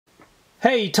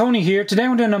Hey, Tony here. Today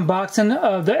I'm doing an unboxing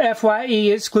of the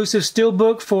FYE exclusive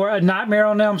Steelbook for A Nightmare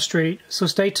on Elm Street, so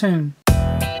stay tuned.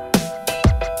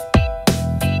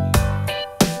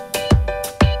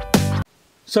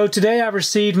 So today I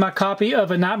received my copy of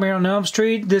A Nightmare on Elm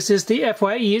Street. This is the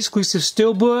FYE exclusive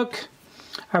Steelbook.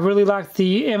 I really like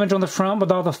the image on the front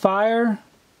with all the fire.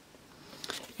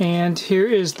 And here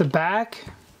is the back.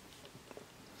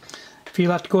 If you'd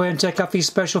like to go ahead and check out these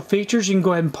special features, you can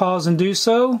go ahead and pause and do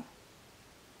so.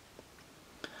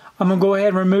 I'm going to go ahead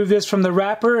and remove this from the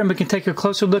wrapper and we can take a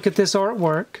closer look at this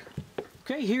artwork.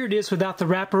 Okay, here it is without the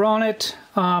wrapper on it.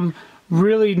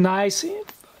 Really nice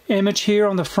image here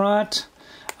on the front.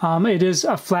 It is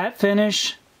a flat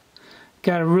finish.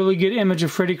 Got a really good image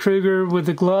of Freddy Krueger with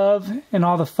the glove and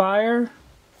all the fire.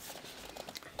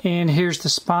 And here's the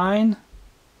spine.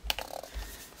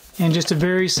 And just a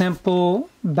very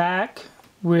simple back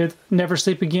with Never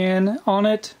Sleep Again on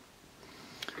it.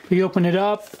 We open it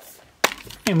up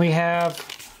and we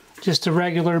have just a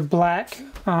regular black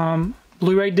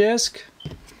Blu-ray disc.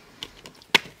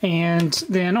 And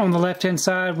then on the left hand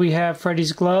side we have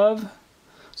Freddy's glove.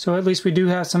 So at least we do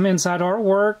have some inside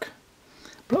artwork.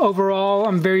 But overall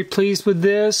I'm very pleased with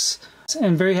this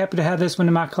and very happy to have this one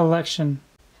in my collection.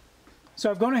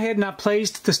 So I've gone ahead and I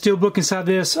placed the Steelbook inside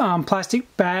this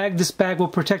plastic bag. This bag will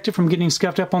protect it from getting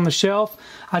scuffed up on the shelf.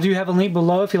 I do have a link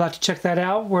below if you'd like to check that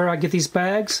out where I get these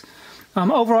bags.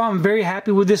 Overall, I'm very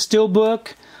happy with this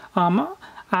Steelbook.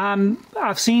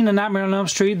 I've seen A Nightmare on Elm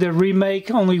Street, the remake,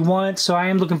 only once, so I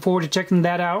am looking forward to checking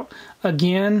that out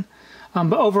again.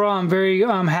 But overall, I'm very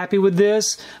happy with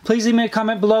this. Please leave me a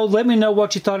comment below. Let me know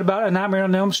what you thought about A Nightmare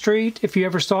on Elm Street, if you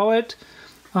ever saw it.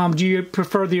 Do you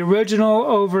prefer the original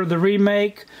over the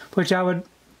remake, which I would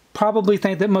probably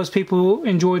think that most people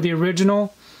enjoy the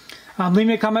original. Leave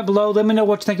me a comment below. Let me know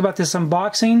what you think about this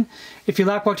unboxing. If you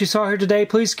like what you saw here today,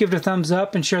 please give it a thumbs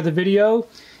up and share the video.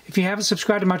 If you haven't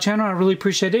subscribed to my channel, I really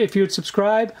appreciate it if you would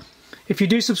subscribe. If you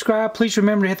do subscribe, please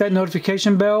remember to hit that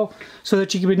notification bell so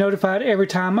that you can be notified every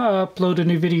time I upload a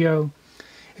new video.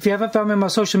 If you haven't found me on my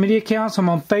social media accounts, I'm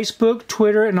on Facebook,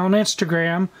 Twitter, and on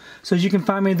Instagram, so you can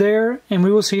find me there, and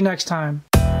we will see you next time.